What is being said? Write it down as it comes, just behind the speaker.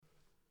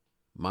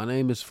My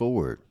name is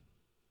Ford.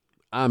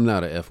 I'm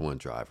not an F1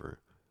 driver,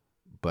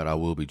 but I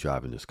will be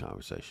driving this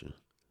conversation.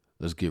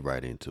 Let's get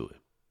right into it.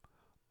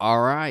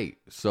 All right,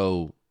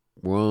 so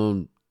we're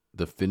on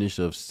the finish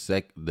of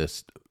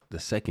the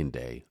second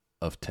day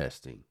of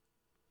testing.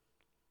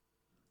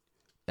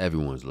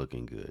 Everyone's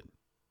looking good.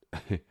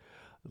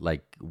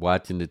 Like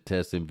watching the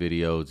testing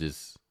video,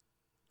 just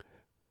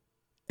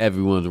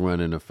everyone's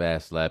running a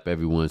fast lap.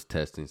 Everyone's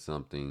testing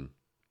something.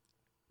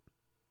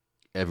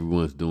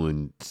 Everyone's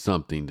doing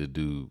something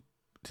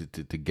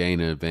to gain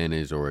an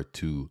advantage or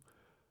to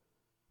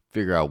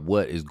figure out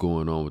what is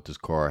going on with this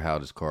car, how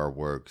this car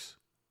works,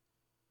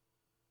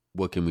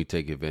 what can we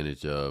take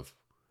advantage of,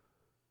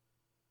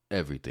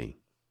 everything.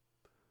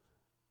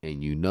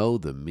 And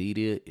the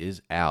media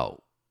is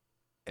out.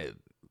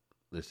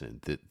 Listen,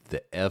 the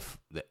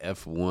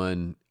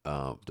F1,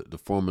 the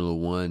Formula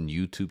One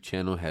YouTube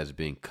channel has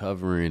been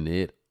covering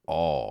it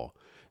all,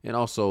 and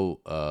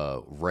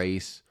also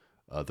race.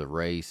 The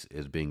race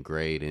has been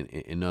great,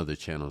 and other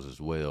channels as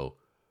well.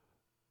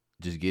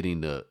 Just getting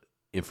the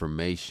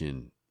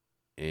information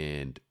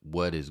and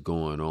what is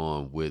going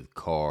on with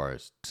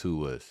cars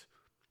to us.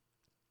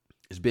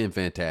 It's been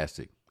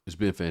fantastic.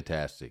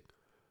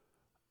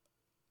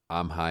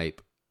 I'm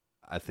hype.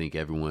 I think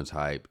everyone's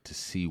hyped to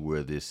see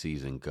where this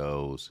season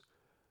goes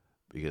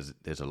because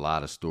there's a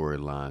lot of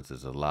storylines.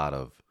 There's a lot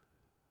of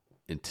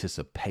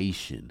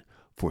anticipation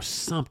for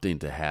something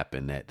to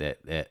happen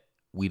that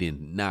we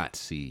did not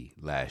see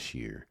last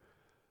year.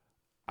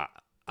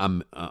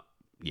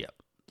 Yeah.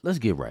 Let's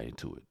get right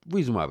into it. The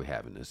reason why we're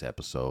having this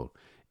episode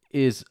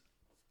is,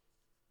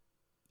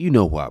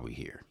 why we're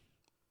here.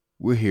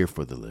 We're here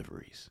for the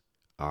liveries.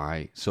 All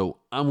right. So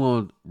I'm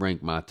going to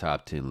rank my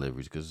top 10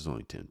 liveries because there's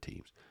only 10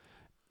 teams.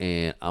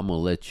 And I'm going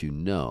to let you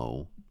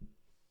know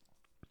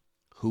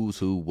who's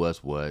who,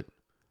 what's what.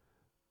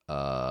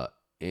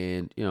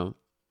 And, we're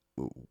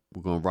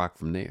going to rock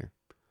from there.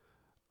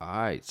 All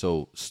right.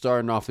 So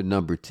starting off at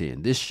number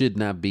 10. This should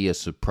not be a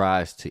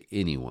surprise to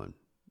anyone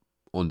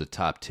on the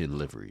top 10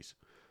 liveries.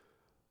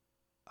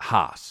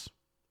 Haas.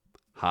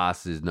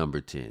 Haas is number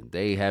 10.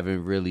 They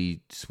haven't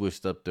really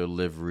switched up their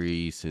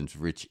livery since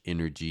Rich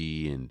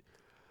Energy, and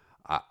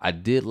I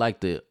did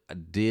like the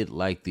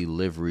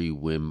livery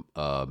when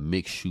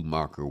Mick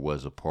Schumacher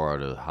was a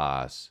part of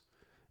Haas.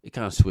 It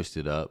kind of switched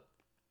it up.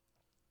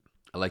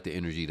 I like the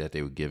energy that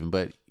they were giving,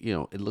 but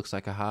it looks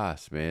like a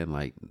Haas, man.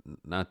 Like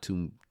not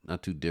too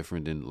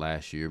different than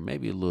last year,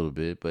 maybe a little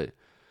bit, but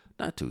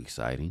not too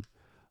exciting.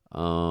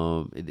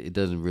 It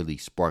doesn't really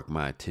spark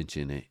my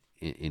attention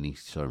in any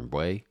certain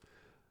way,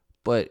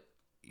 but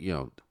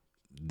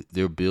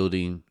they're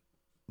building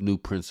new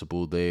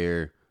principle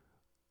there.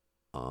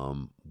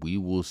 We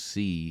will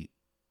see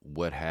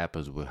what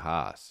happens with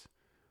Haas.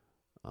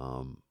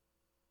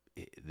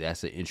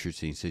 That's an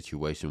interesting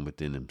situation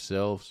within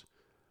themselves.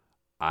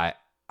 I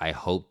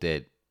hope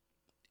that.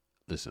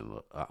 Listen,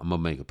 look, I'm gonna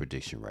make a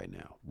prediction right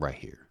now, right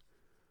here.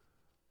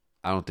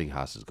 I don't think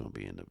Haas is gonna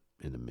be in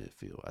the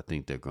midfield. I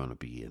think they're gonna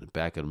be in the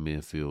back of the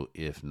midfield,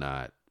 if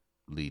not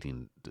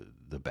leading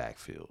the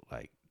backfield.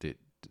 Like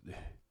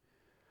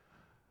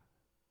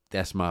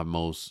that's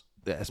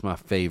my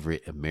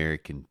favorite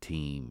American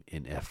team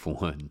in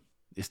F1.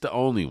 It's the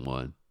only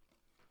one,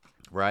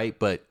 right?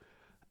 But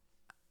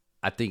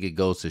I think it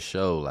goes to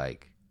show,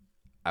 like,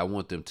 I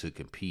want them to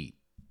compete.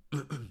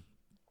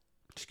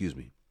 Excuse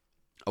me.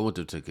 I want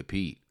them to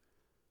compete.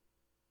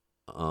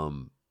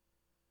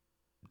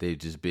 They've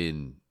just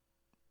been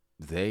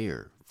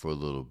there for a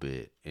little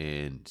bit.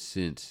 And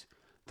since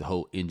the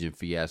whole engine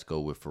fiasco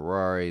with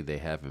Ferrari, they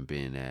haven't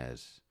been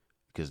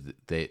because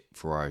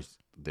Ferrari's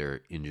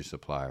their engine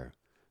supplier,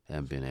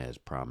 haven't been as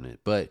prominent.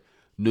 But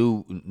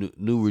new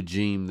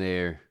regime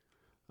there.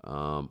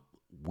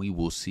 We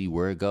will see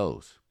where it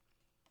goes.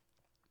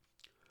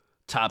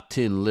 Top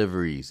 10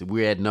 liveries.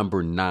 We're at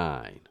number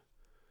 9.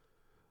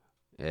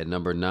 At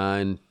number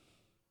 9,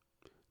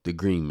 the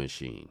Green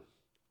Machine,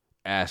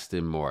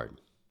 Aston Martin.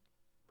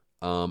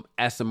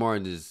 Aston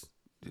Martin is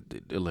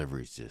the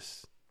livery's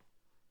just.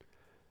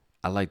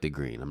 I like the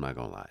green. I'm not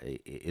gonna lie.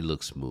 It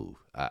looks smooth.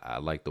 I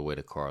like the way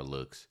the car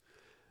looks.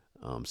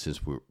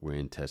 Since we're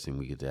in testing,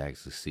 we get to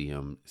actually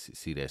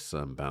see that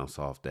sun bounce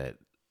off that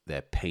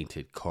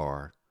painted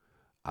car.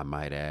 I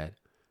might add,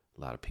 a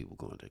lot of people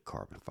going to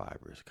carbon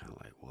fiber. It's kind of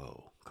like,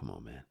 whoa, come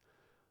on, man.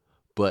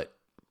 But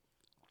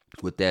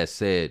with that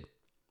said,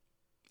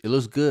 it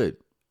looks good.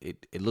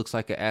 It looks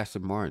like an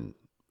Aston Martin.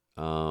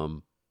 I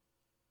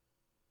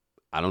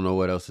don't know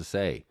what else to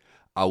say.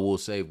 I will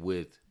say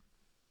with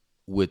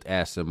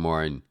Aston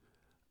Martin,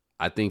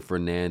 I think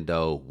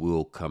Fernando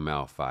will come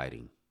out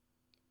fighting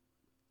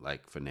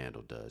like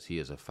Fernando does. He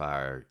has a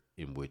fire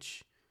in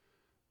which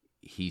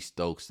he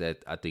stokes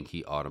that. I think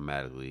he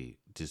automatically,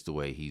 just the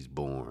way he's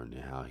born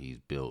and how he's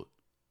built,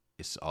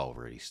 it's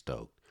already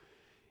stoked.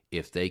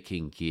 If they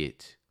can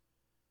get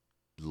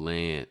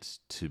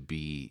Lance to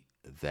be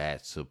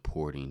that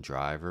supporting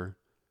driver,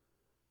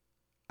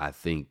 I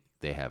think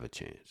they have a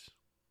chance.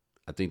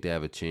 I think they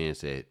have a chance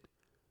to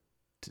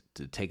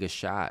take a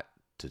shot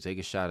to take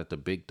a shot at the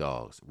big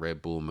dogs,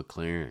 Red Bull,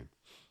 McLaren.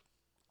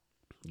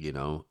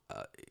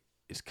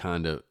 It's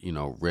kind of,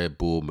 Red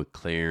Bull,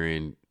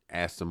 McLaren,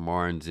 Aston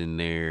Martin's in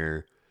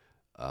there.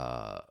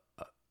 Uh,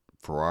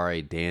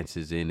 Ferrari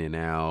dances in and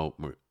out.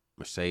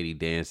 Mercedes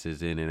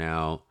dances in and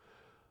out.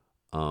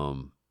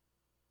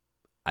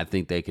 I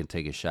think they can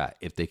take a shot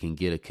if they can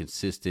get a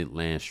consistent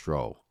Lance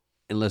Stroll.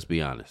 And let's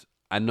be honest,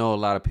 I know a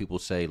lot of people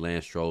say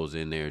Lance Stroll's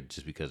in there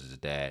just because it's his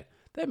dad.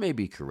 That may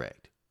be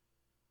correct.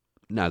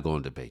 Not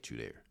going to debate you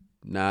there.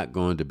 Not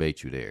going to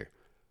debate you there.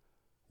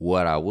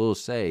 What I will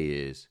say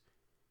is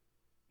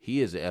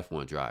he is an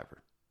F1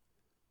 driver.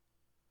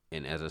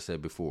 And as I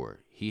said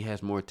before, he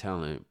has more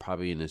talent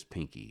probably in his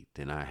pinky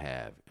than I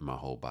have in my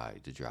whole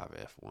body to drive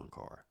an F1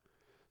 car.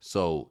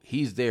 So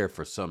he's there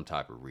for some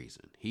type of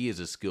reason. He is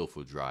a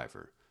skillful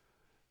driver.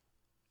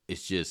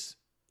 It's just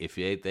if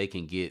they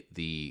can get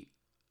the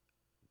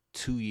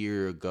 2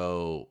 year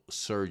ago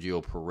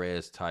Sergio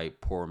Perez type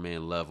poor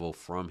man level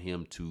from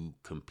him to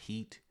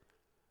compete,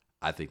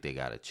 I think they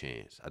got a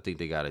chance. I think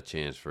they got a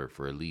chance for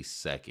at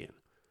least second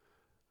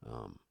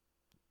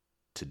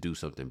to do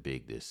something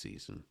big this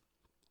season.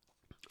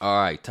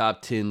 All right,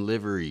 top 10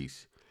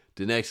 liveries.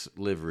 The next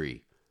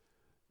livery,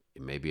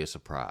 it may be a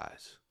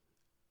surprise.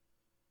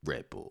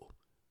 Red Bull.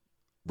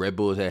 Red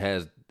Bull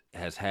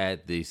has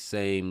had the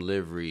same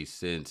livery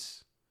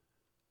since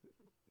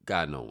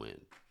God know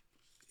when.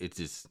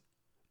 It's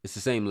the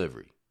same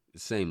livery.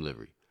 It's the same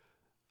livery.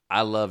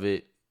 I love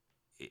it.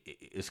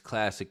 It's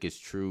classic. It's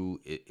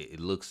true. It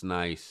looks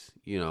nice.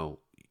 You're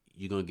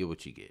going to get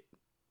what you get.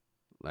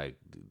 Like,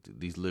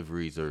 these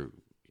liveries are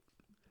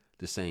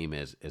the same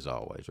as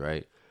always,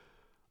 right?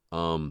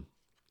 The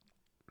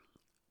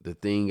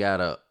thing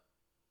out of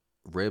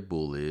Red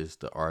Bull is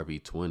the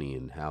RB20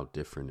 and how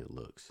different it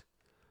looks.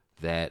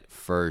 That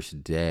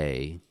first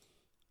day,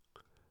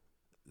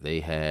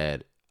 they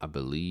had, I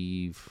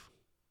believe,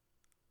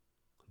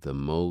 the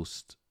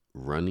most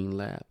running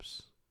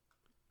laps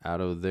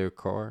out of their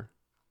car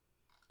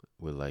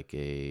with like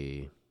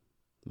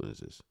what is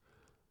this?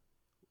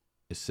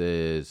 It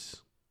says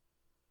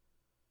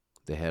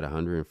they had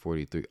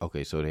 143.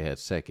 Okay, so they had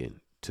second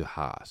to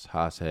Haas.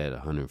 Haas had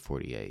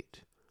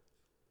 148.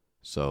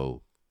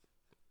 So,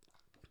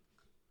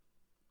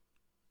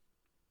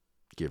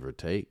 give or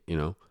take,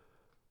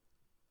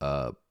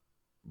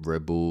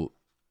 Red Bull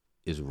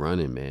is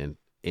running, man.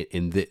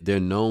 And they're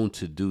known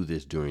to do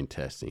this during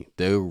testing.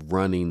 They're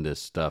running the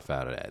stuff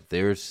out of that.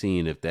 They're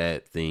seeing if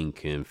that thing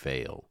can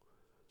fail.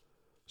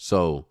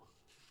 So,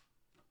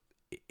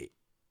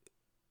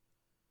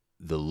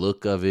 the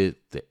look of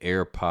it, the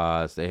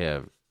AirPods, they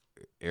have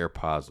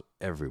AirPods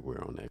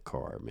everywhere on that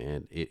car,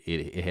 man.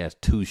 It has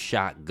two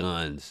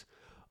shotguns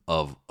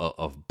of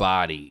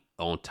body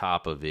on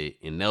top of it,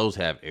 and those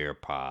have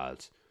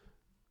AirPods.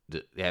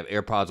 They have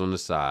AirPods on the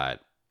side,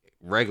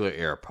 regular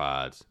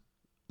AirPods,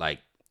 like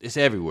it's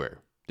everywhere.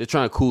 They're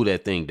trying to cool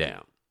that thing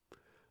down.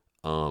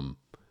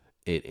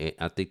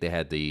 I think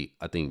I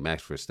think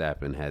Max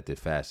Verstappen had the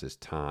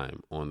fastest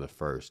time on the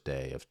first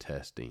day of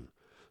testing.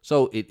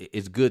 So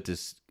it's good to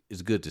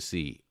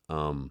see.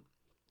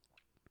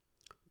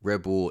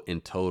 Red Bull in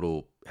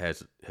total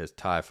has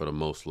tied for the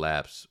most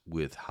laps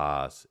with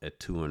Haas at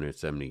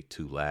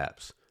 272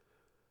 laps.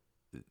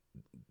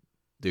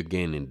 They're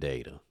gaining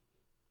data.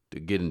 They're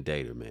getting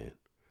data, man.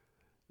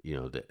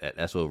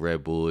 That's what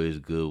Red Bull is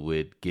good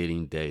with,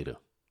 getting data.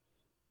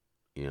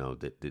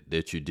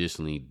 They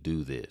traditionally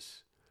do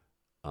this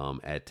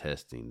at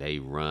testing. They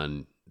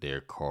run their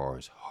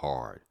cars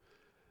hard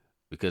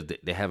because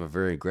they have a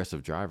very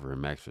aggressive driver in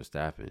Max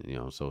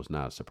Verstappen, so it's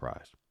not a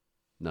surprise.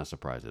 Not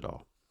surprised at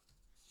all.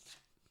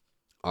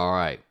 All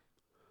right.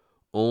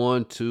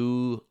 On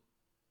to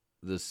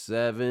the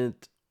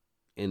 7th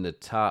in the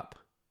top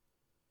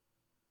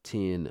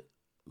 10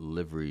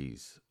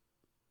 liveries.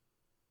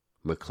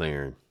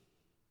 McLaren.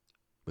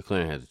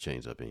 McLaren hasn't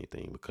changed up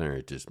anything.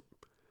 McLaren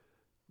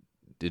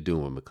they're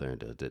doing what McLaren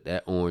does.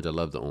 That orange, I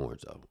love the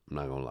orange though. I'm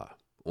not going to lie.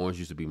 Orange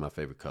used to be my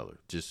favorite color.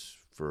 Just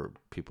for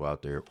people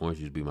out there, orange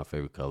used to be my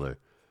favorite color.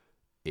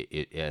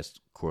 It has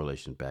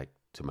correlation back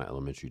to my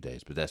elementary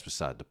days, but that's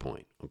beside the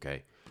point,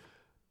 okay?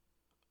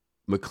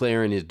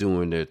 McLaren is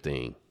doing their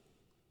thing.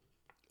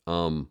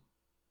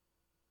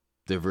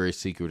 They're very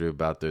secretive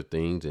about their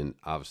things, and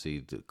obviously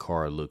the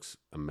car looks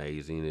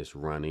amazing. It's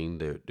running.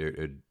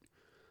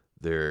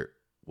 They're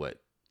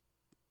what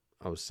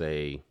I would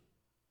say.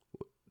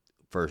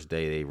 First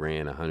day they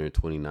ran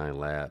 129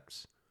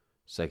 laps.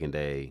 Second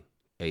day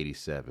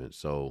 87.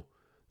 So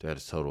they're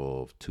at a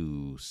total of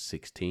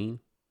 216.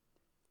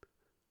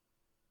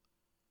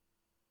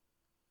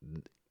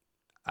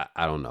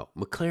 I don't know.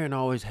 McLaren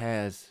always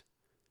has,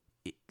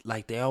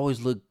 like, they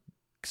always look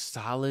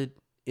solid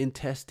in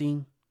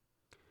testing,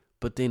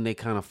 but then they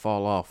kind of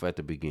fall off at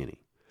the beginning.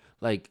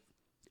 Like,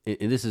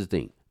 and this is the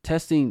thing.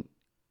 Testing,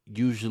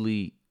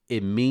 usually,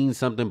 it means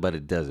something, but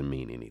it doesn't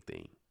mean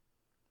anything.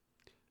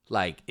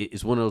 Like,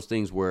 it's one of those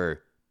things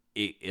where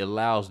it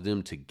allows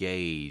them to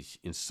gauge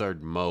in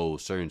certain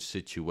modes, certain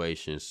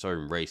situations,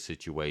 certain race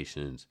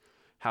situations,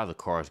 how the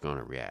car is going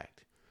to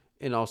react.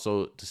 and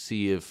also to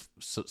see if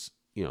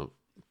you know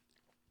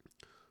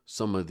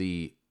some of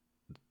the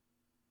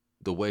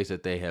ways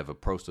that they have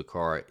approached the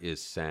car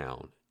is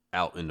sound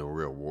out in the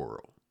real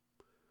world.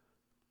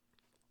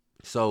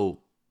 So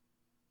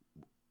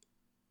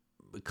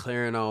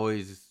McLaren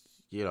always,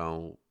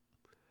 they're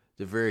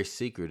very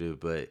secretive,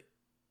 but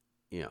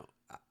you know,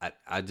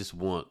 I just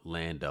want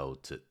Lando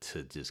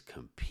to just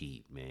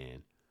compete,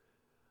 man.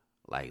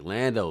 Like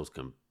Lando's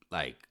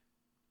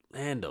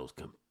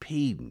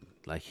competing.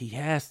 Like he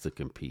has to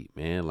compete,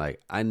 man.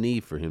 Like I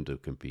need for him to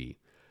compete.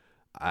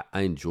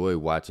 I enjoy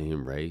watching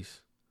him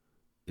race.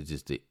 It's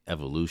just the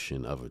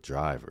evolution of a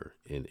driver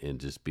and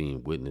just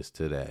being witness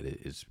to that.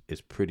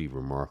 It's pretty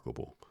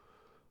remarkable.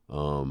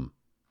 Um,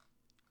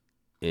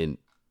 and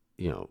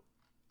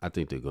I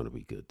think they're going to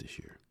be good this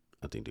year.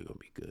 I think they're going to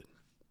be good.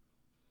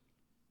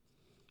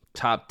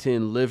 Top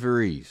 10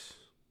 liveries.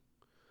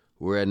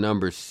 We're at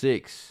number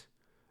 6,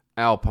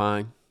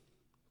 Alpine.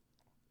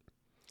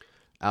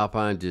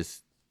 Alpine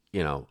just,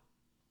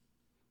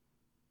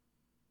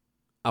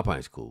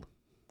 Alpine's cool.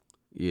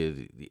 Yeah,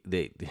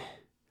 they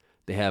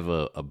have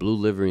a blue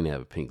livery and they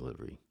have a pink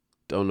livery.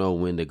 Don't know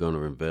when they're going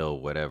to unveil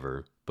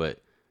whatever,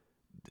 but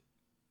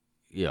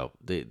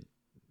they.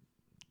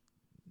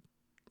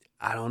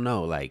 I don't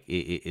know. Like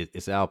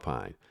it's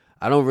Alpine.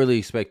 I don't really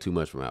expect too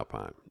much from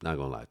Alpine. Not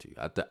gonna lie to you.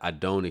 I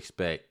don't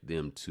expect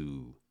them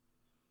to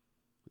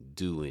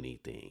do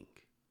anything.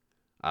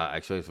 I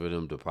expect for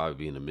them to probably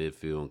be in the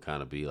midfield and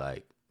kind of be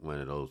like one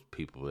of those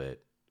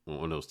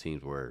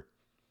teams where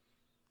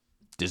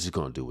this is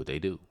gonna do what they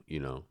do,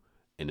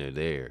 and they're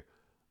there.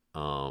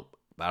 But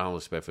I don't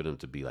expect for them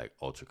to be like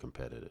ultra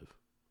competitive.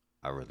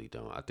 I really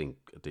don't. I think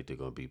they're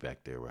gonna be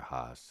back there with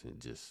Haas and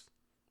just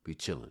be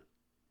chilling.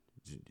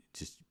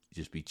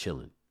 Just be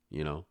chilling,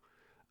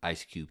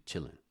 Ice Cube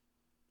chilling.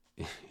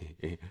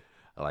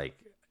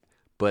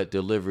 But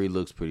delivery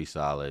looks pretty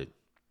solid.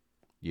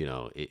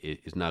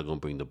 It's not gonna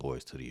bring the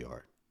boys to the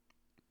yard.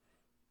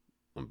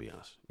 I'm gonna be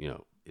honest.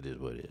 It is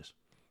what it is.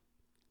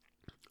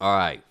 All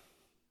right,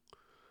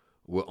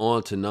 we're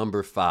on to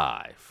number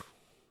 5,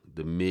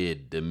 the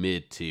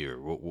mid tier.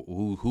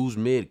 Who's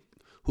mid?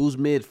 Who's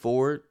mid?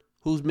 Ford?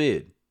 Who's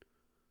mid?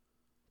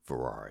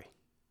 Ferrari.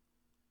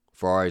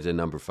 Ferrari's at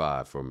number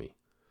 5 for me.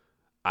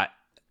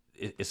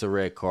 It's a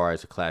red car.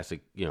 It's a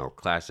classic,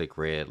 classic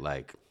red.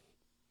 Like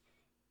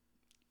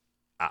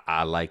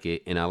I like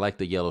it, and I like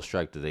the yellow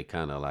stripe that they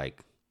kind of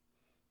like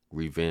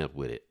revamped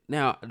with it.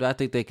 Now, I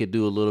think they could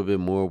do a little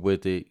bit more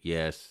with it,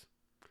 yes,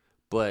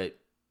 but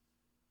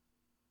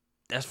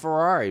that's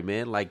Ferrari,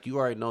 man. Like you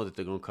already know that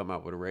they're gonna come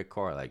out with a red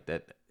car like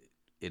that.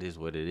 It is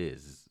what it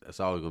is. It's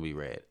always gonna be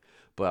red.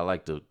 But I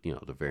like the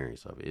the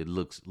variance of it. It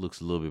looks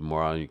a little bit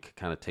more. It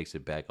kind of takes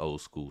it back old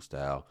school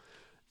style,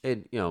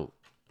 and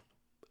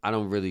I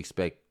don't really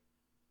expect,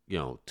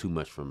 too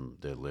much from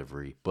their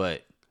livery,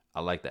 but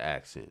I like the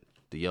accent.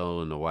 The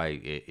yellow and the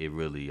white, it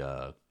really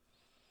it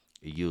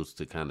used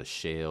to kind of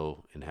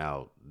shell and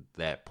how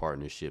that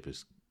partnership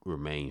is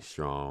remained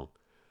strong.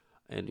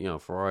 And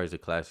Ferrari's a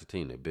classic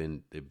team.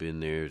 They've been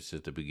there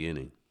since the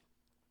beginning.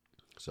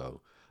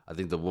 So I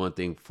think the one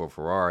thing for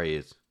Ferrari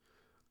is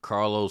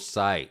Carlos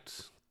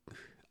Sainz.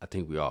 I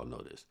think we all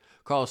know this.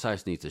 Carlos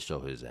Sainz needs to show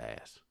his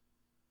ass.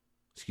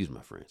 Excuse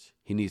my French.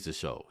 He needs to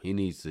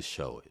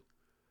show it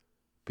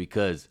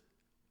because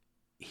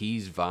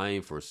he's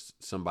vying for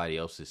somebody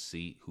else's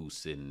seat who's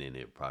sitting in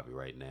it probably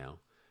right now,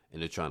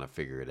 and they're trying to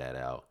figure that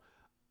out.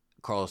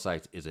 Carlos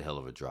Sainz is a hell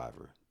of a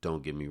driver.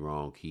 Don't get me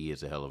wrong. He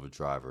is a hell of a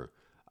driver.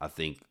 I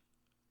think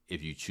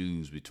if you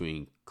choose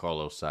between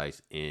Carlos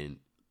Sainz and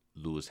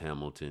Lewis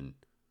Hamilton,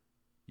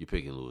 you're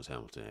picking Lewis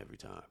Hamilton every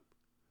time.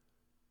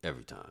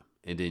 Every time.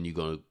 And then you're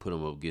going to put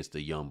him up against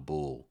the young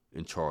bull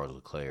and Charles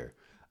Leclerc.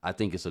 I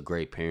think it's a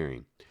great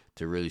pairing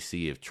to really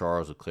see if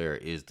Charles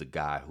Leclerc is the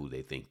guy who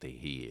they think that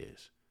he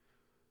is.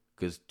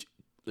 Because,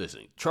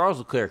 listen, Charles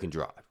Leclerc can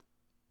drive.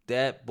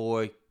 That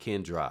boy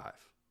can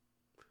drive.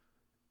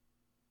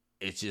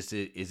 It's just,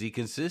 is he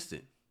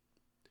consistent?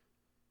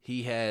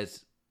 He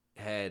has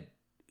had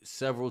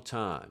several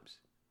times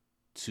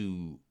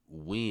to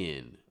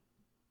win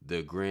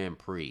the Grand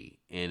Prix,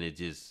 and it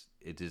just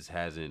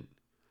hasn't.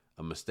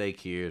 A mistake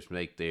here, a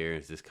mistake there.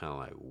 It's just kind of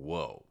like,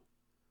 whoa.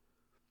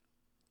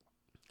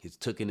 He's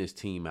taken his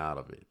team out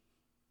of it.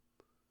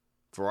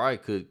 Ferrari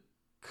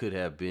could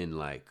have been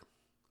like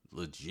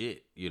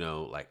legit,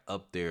 like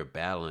up there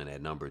battling at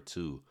number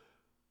 2.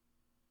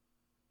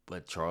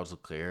 But Charles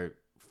Leclerc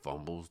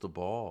fumbles the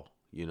ball,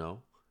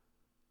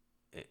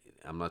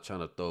 I'm not trying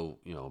to throw,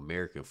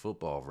 American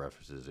football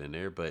references in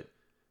there, but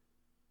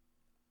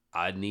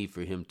I need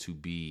for him to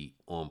be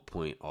on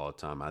point all the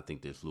time. I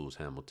think this Lewis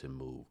Hamilton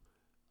move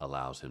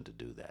allows him to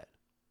do that.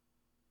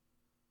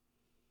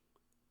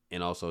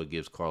 And also it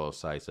gives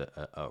Carlos Sainz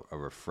a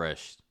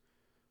refreshed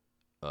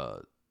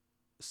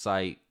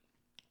sight,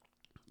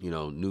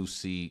 new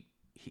seat.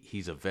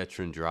 He's a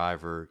veteran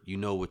driver. You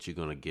know what you're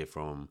going to get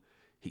from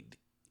him.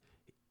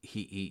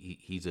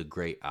 He's a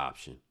great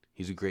option.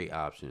 He's a great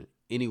option.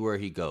 Anywhere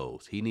he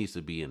goes, he needs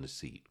to be in the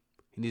seat.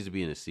 He needs to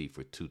be in the seat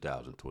for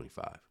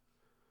 2025.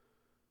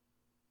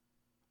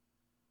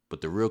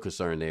 But the real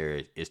concern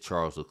there is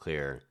Charles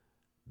Leclerc.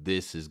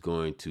 Next year is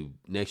going to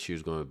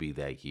be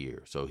that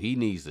year. So he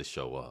needs to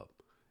show up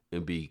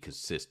and be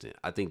consistent.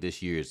 I think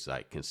this year is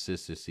like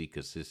consistency,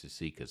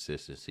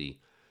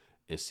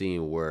 and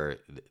seeing where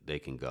they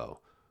can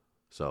go.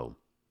 So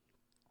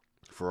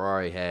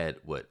Ferrari had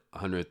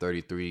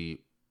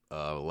 133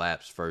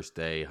 laps first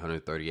day,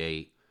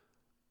 138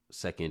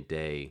 second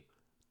day,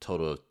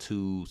 total of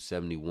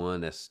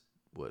 271. That's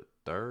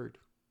third?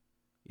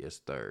 Yes,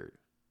 third.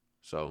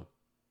 So,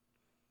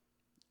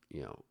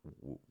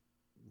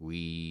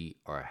 we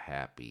are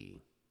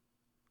happy.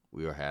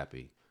 We are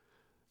happy.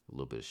 A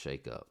little bit of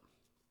shake up.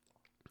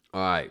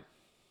 All right.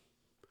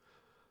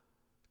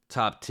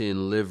 Top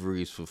 10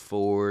 liveries for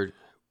Ford.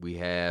 We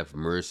have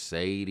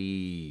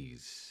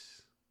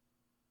Mercedes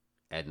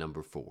at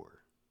number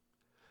 4.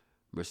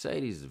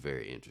 Mercedes is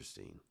very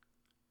interesting.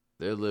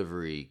 Their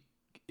livery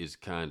is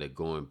kind of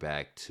going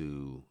back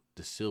to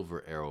the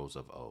silver arrows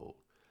of old.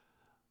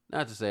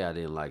 Not to say I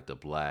didn't like the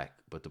black,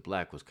 but the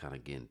black was kind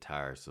of getting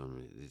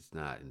tiresome. It's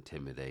not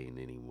intimidating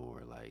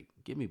anymore. Like,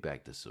 give me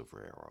back the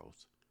silver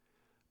arrows.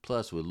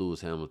 Plus, with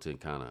Lewis Hamilton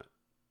kind of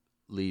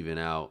leaving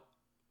out,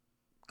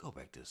 go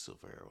back to the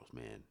silver arrows,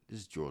 man. This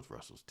is George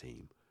Russell's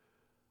team.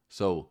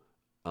 So,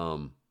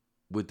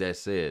 with that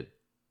said,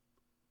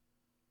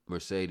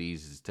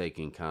 Mercedes is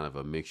taking kind of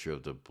a mixture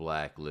of the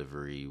black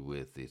livery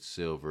with the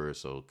silver.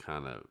 So,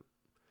 kind of,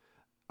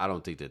 I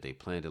don't think that they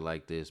planned it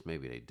like this.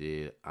 Maybe they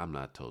did. I'm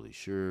not totally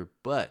sure.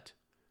 But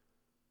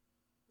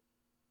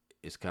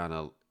it's kind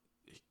of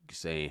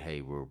saying,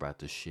 hey, we're about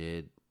to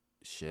shed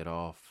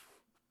off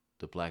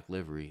the black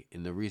livery.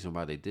 And the reason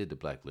why they did the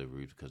black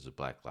livery is because of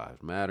Black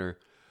Lives Matter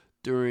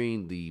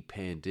during the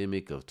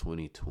pandemic of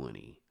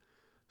 2020.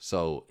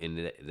 So,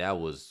 and that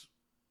was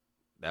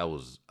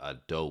a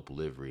dope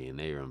livery, and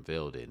they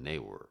unveiled it, and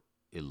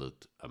it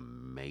looked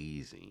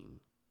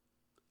amazing.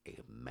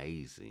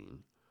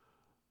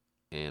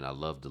 And I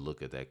love the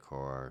look of that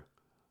car.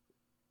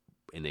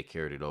 And they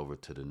carried it over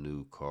to the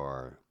new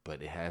car,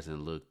 but it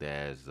hasn't looked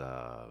as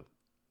I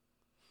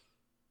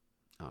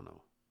don't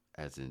know,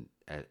 as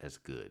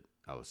good,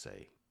 I would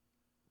say.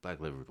 Black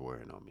livery's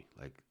wearing on me.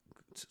 Like,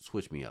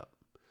 switch me up,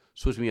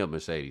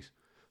 Mercedes.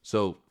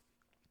 So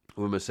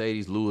with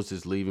Mercedes, Lewis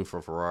is leaving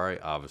for Ferrari,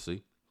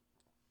 obviously.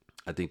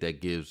 I think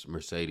that gives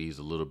Mercedes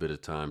a little bit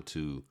of time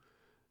to,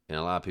 and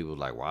a lot of people are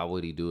like, why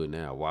would he do it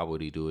now?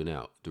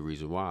 The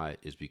reason why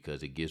is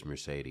because it gives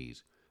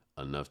Mercedes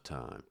enough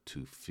time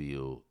to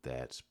fill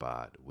that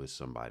spot with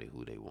somebody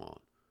who they want,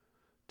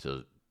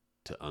 to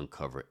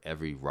uncover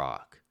every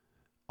rock,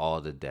 all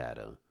the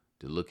data.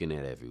 They're looking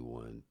at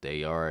everyone.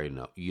 They already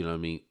know, you know what I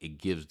mean? It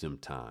gives them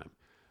time,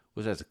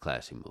 which that's a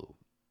classy move.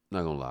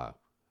 Not gonna lie.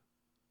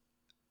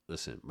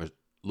 Listen,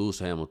 Lewis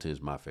Hamilton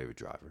is my favorite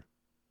driver.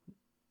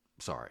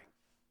 Sorry.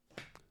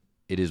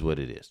 It is what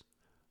it is.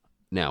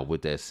 Now,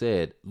 with that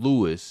said,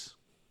 Lewis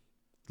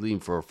leaving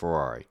for a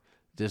Ferrari.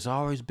 There's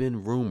always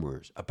been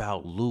rumors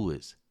about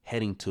Lewis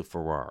heading to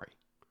Ferrari.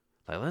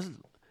 Like,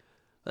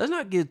 let's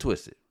not get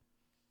twisted.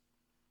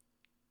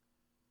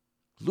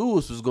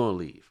 Lewis was gonna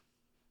leave.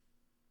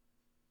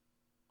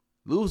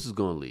 Lewis is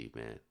gonna leave,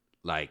 man.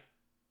 Like,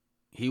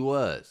 he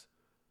was.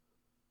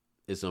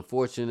 It's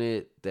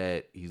unfortunate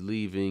that he's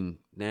leaving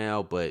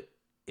now, but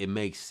it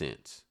makes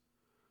sense.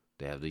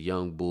 They have the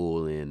young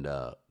bull and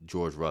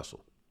George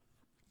Russell.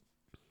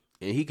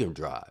 And he can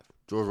drive.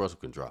 George Russell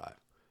can drive.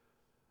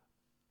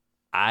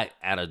 Out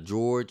of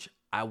George,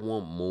 I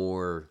want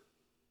more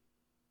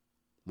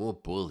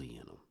bully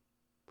in him.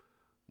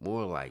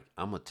 More like,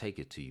 I'm going to take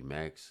it to you,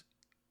 Max.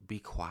 Be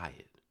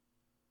quiet.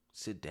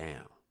 Sit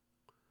down.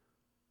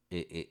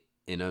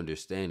 And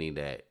understanding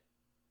that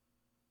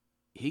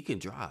he can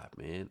drive,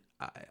 man.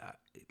 I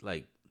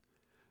like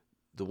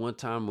the one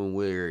time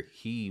where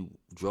he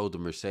drove the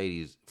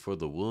Mercedes for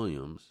the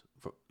Williams,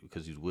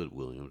 because he's with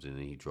Williams, and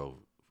then he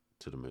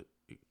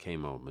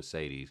came on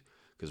Mercedes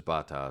because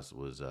Bottas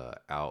was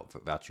out.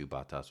 Valtteri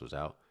Bottas was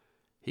out.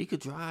 He could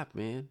drive,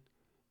 man.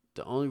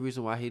 The only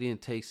reason why he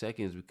didn't take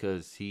second is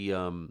because he,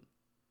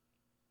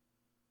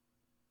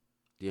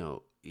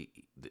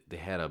 they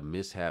had a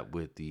mishap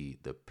with the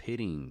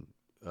pitting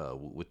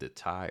with the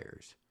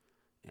tires.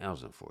 And that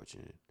was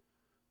unfortunate.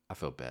 I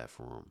felt bad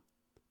for him,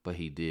 but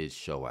he did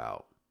show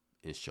out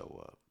and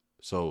show up.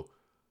 So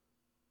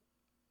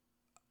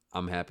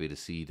I'm happy to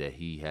see that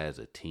he has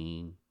a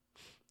team,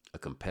 a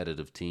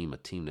competitive team, a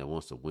team that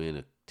wants to win,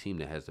 a team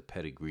that has the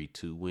pedigree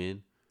to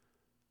win,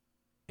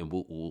 and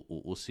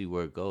we'll see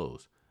where it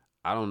goes.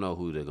 I don't know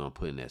who they're gonna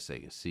put in that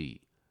second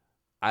seat.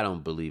 I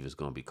don't believe it's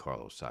gonna be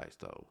Carlos Sainz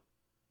though.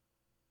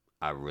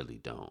 I really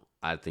don't.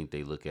 I think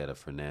they look at a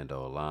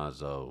Fernando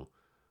Alonso.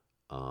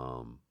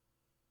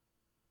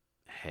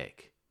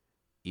 Heck,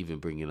 even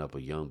bringing up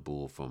a young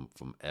bull from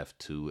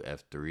F2,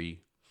 F3.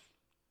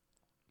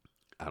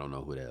 I don't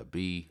know who that'll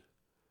be.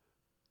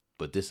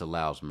 But this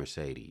allows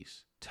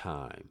Mercedes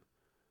time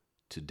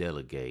to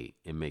delegate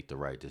and make the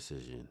right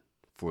decision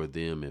for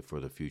them and for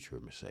the future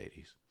of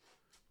Mercedes.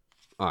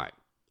 All right.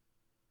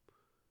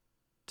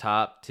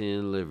 Top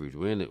 10 liveries.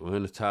 We're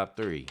in the top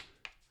 3.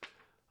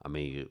 I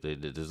mean,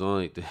 there's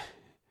only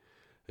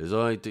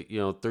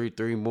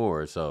three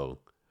more. So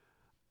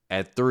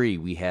at 3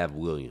 we have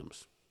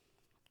Williams.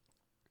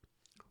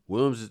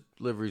 Williams'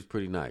 livery is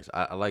pretty nice.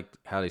 I like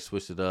how they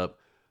switched it up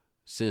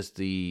since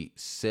the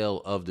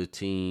sale of the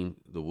team.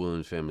 The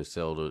Williams family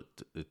sold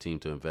the team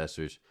to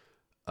investors.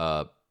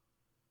 Uh,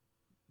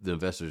 the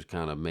investors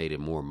kind of made it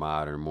more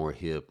modern, more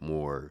hip,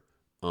 more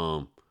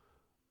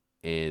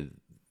and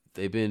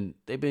they've been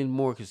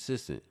more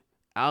consistent.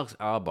 Alex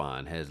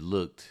Albon has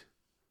looked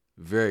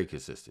very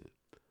consistent.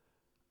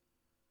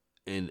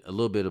 And a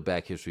little bit of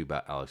back history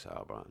about Alex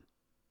Albon.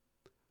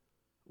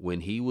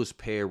 When he was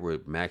paired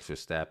with Max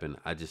Verstappen,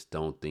 I just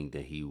don't think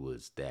that he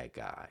was that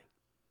guy.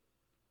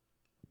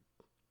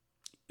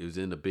 It was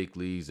in the big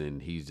leagues,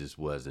 and he just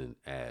wasn't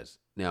as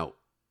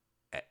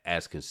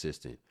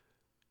consistent.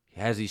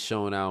 Has he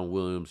shown out in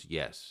Williams?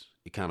 Yes.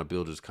 It kind of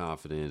builds his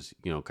confidence,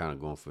 kind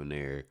of going from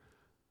there.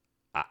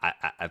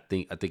 I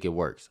think it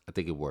works. I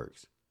think it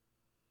works.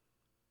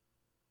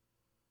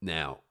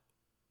 Now,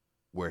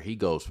 where he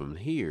goes from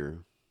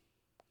here,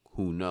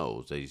 who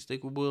knows? Does he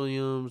stick with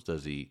Williams?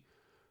 Does he,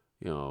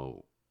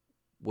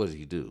 what does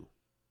he do?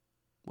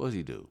 What does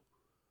he do?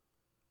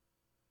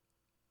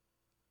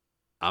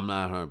 I'm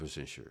not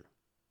 100% sure.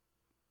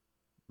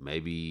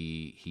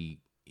 Maybe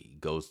he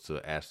goes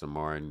to Aston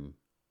Martin.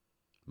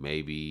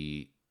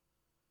 Maybe,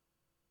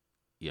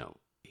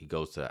 he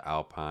goes to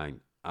Alpine.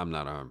 I'm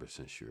not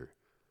 100% sure.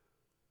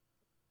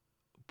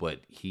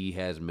 But he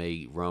has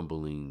made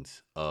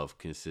rumblings of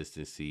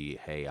consistency.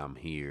 Hey, I'm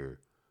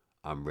here.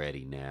 I'm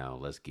ready now.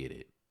 Let's get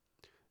it.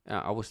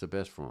 I wish the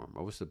best for him.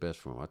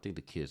 I think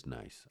the kid's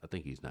nice. I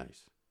think he's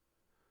nice.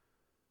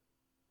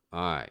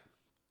 All right.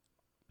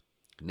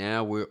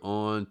 Now we're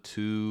on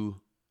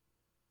to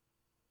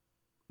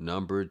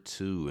number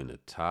 2 in the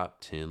top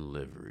 10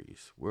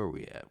 liveries. Where are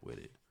we at with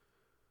it?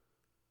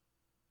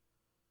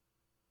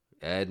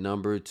 At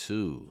number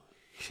 2.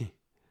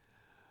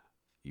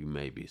 You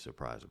may be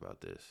surprised about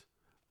this.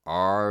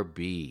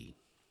 RB.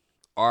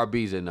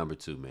 RB's at number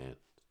 2, man.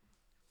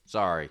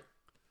 Sorry.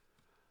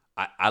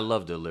 I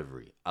love the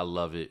livery. I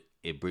love it.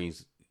 It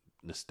brings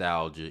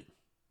nostalgic,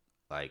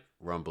 like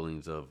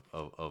rumblings of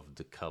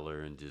the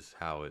color and just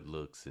how it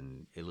looks,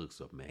 and it looks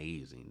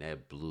amazing.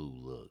 That blue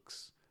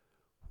looks,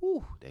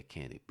 that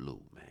candy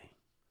blue, man.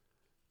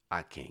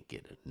 I can't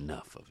get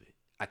enough of it.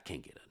 I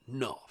can't get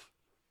enough.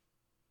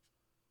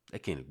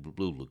 That candy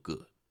blue look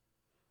good.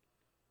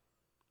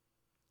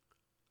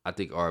 I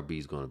think RB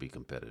is going to be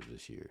competitive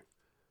this year.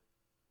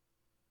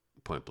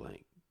 Point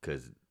blank.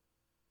 Because,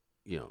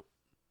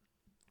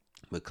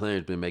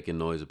 McLaren's been making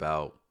noise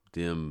about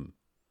them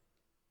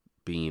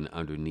being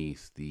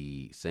underneath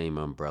the same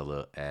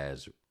umbrella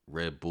as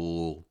Red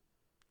Bull,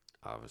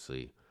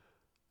 obviously,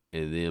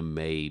 and them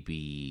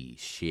maybe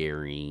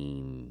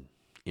sharing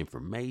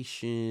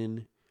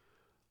information,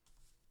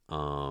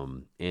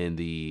 and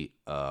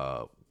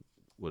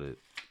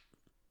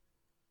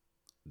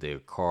their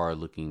car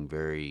looking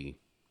very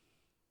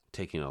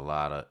taking a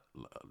lot of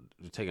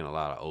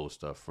old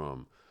stuff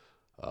from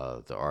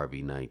the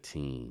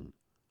RB19.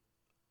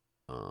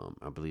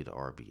 I believe the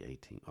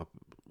RB18.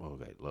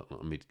 Okay, let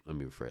me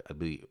rephrase. I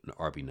believe the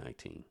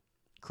RB19.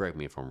 Correct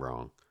me if I'm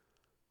wrong.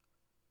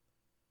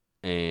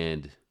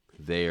 And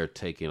they are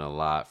taking a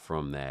lot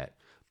from that.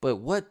 But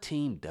what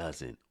team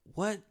doesn't?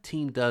 What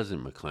team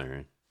doesn't,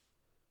 McLaren?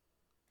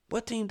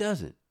 What team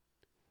doesn't?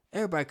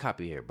 Everybody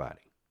copy everybody.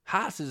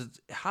 Haas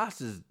is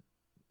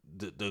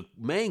the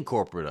main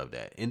corporate of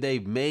that, and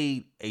they've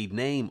made a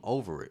name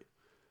over it.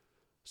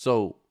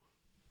 So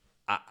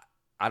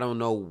I don't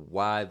know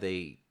why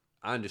they.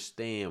 I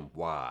understand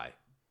why.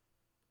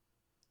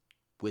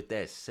 With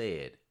that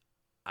said,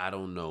 I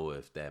don't know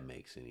if that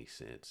makes any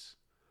sense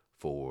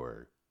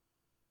for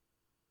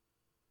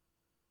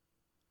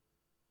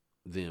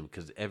them,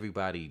 because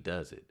everybody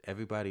does it.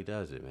 Everybody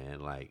does it, man.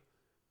 Like,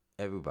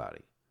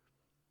 everybody.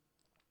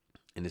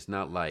 And it's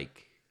not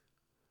like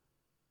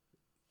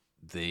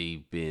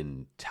they've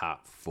been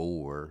top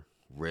 4,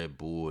 Red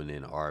Bull and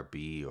then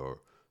RB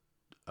or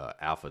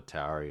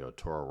AlphaTauri or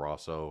Toro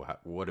Rosso,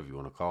 whatever you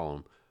want to call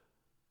them.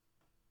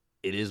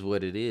 It is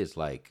what it is.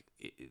 Like,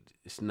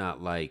 it's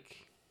not like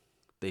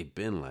they've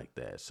been like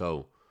that.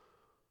 So,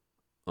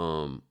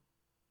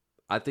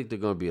 I think they're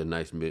going to be a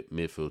nice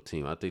midfield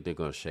team. I think they're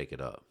going to shake it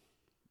up.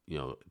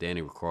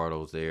 Danny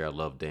Ricciardo's there. I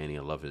love Danny.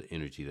 I love his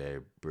energy that he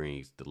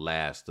brings. The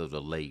last of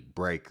the late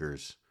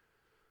breakers.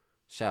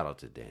 Shout out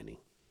to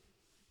Danny.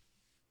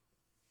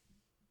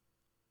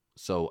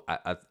 So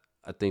I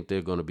think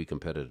they're going to be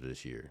competitive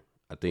this year.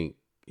 I think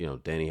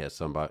Danny has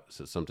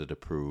something to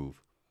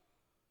prove.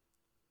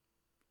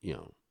 He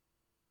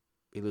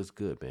looks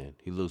good, man.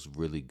 He looks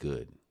really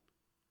good.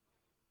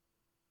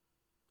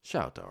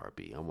 Shout out to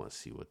RB. I want to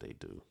see what they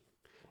do.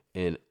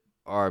 And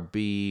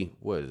RB,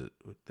 what is it?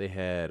 They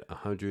had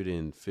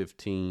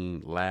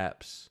 115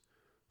 laps.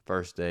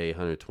 First day,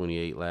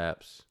 128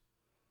 laps.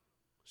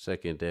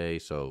 Second day,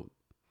 so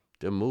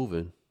they're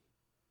moving.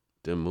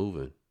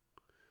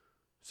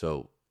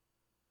 So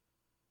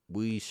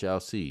we shall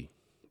see.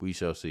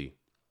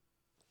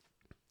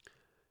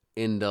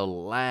 In the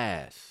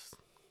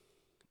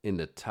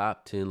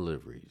top 10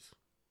 liveries,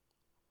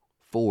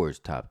 Ford's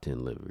top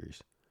 10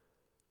 liveries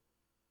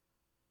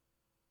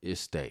is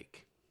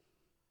steak.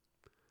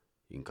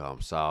 You can call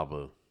him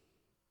Saba,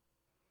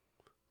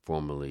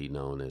 formerly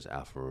known as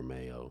Alfa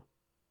Romeo,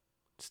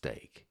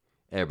 steak.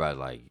 Everybody's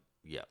like,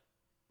 yeah,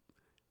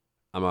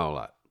 I'm not gonna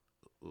lie.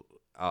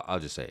 I'll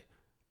just say,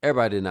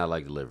 everybody did not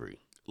like the livery.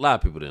 A lot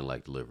of people didn't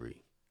like the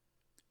livery,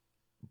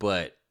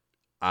 but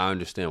I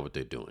understand what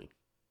they're doing.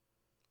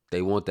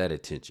 They want that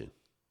attention.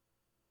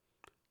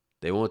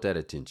 They want that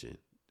attention.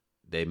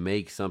 They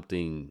make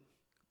something.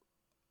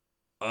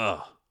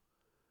 Ugh.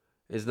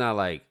 It's not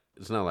like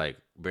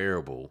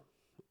bearable,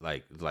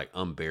 like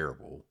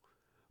unbearable.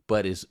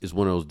 But it's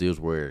one of those deals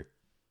where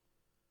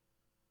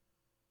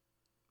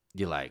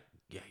you're like,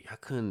 yeah, I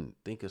couldn't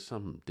think of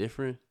something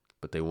different,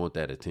 but they want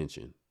that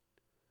attention.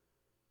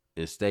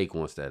 And steak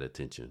wants that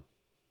attention.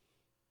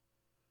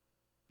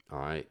 All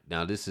right.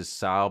 Now this is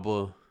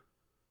Sauber.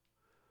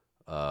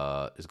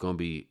 It's gonna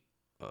be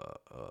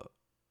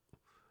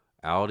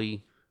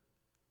Audi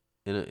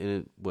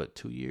in what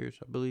 2 years,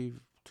 I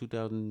believe,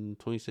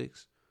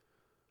 2026.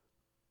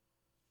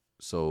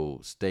 So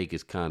steak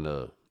is kind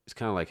of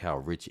like how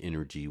Rich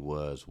Energy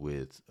was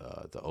with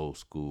the old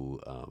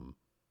school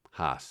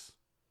Haas,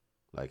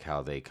 like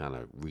how they kind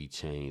of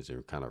rechanged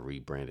or kind of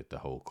rebranded the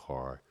whole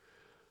car.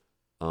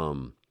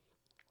 Um,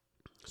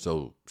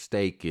 so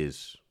steak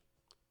is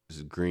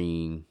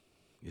green.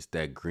 It's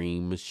that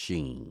green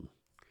machine.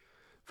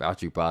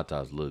 Valtteri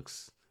Bottas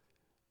looks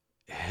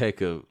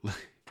heck of.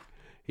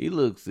 He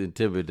looks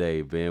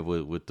intimidating, man,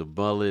 with the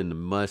mullet and the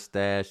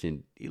mustache,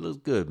 and he looks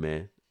good,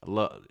 man. I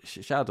love.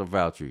 Shout out to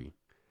Valtteri.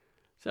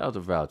 Shout out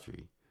to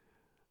Valtteri.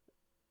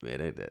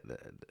 Man,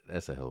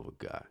 that's a hell of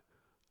a guy.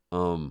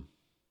 Um,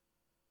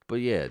 but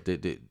yeah,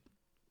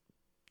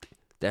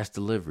 that's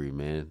the livery,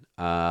 man.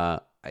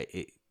 That's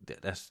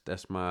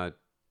my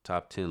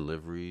top 10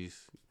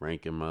 liveries.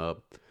 Rank them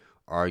up.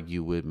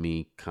 Argue with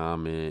me.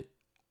 Comment.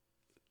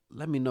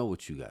 Let me know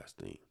what you guys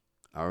think.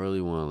 I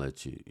really want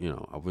to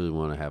I really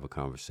want to have a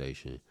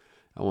conversation.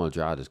 I want to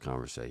drive this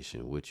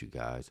conversation with you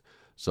guys.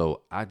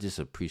 So I just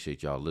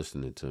appreciate y'all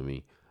listening to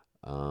me.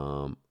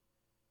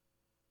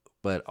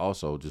 But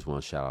also just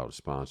want to shout out a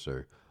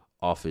sponsor.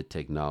 Offit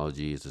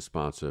Technology is the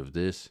sponsor of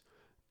this.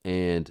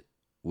 And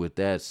with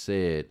that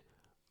said,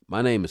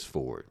 my name is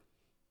Ford.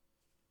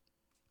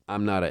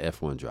 I'm not an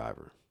F1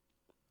 driver,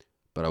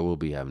 but I will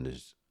be driving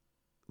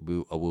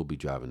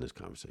this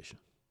conversation.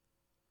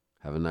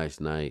 Have a nice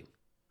night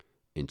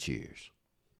and cheers.